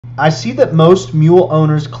I see that most mule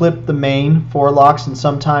owners clip the mane, forelocks, and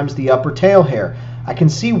sometimes the upper tail hair. I can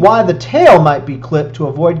see why the tail might be clipped to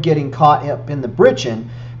avoid getting caught up in the britchin.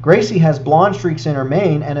 Gracie has blonde streaks in her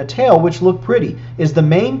mane and a tail which look pretty. Is the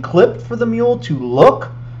mane clipped for the mule to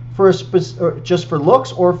look for or just for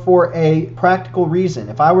looks or for a practical reason?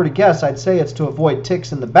 If I were to guess, I'd say it's to avoid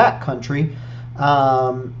ticks in the back country.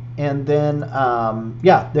 And then,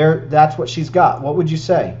 yeah, that's what she's got. What would you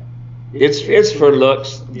say? It's for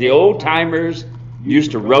looks. The old timers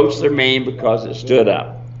used to roach their mane because it stood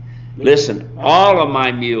up. Listen, all of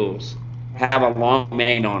my mules have a long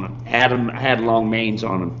mane on them. Had long manes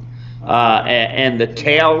on them, and the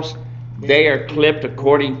tails, they are clipped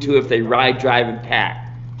according to if they ride, drive, and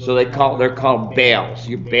pack. So they're called bales.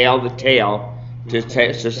 You bale the tail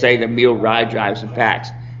to say the mule ride, drives, and packs.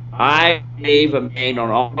 I leave a mane on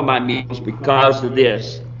all of my mules because of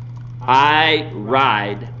this. I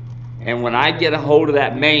ride, and when I get a hold of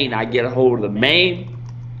that mane, I get a hold of the mane,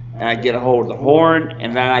 and I get a hold of the horn,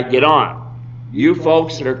 and then I get on. You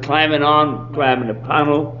folks that are climbing the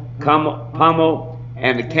pommel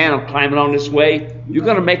and the cantle climbing on this way, you're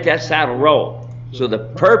going to make that saddle roll. So the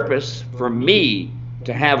purpose for me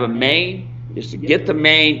to have a mane is to get the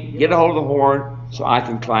mane, get a hold of the horn, so I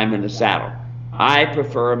can climb in the saddle. I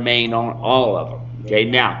prefer a mane on all of them. Okay,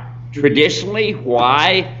 now, traditionally,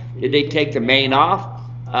 why did they take the mane off?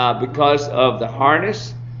 Because of the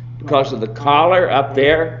harness, because of the collar up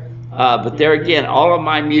there. But there again, all of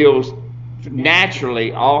my mules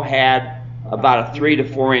naturally all had about a 3 to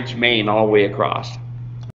 4 inch mane all the way across.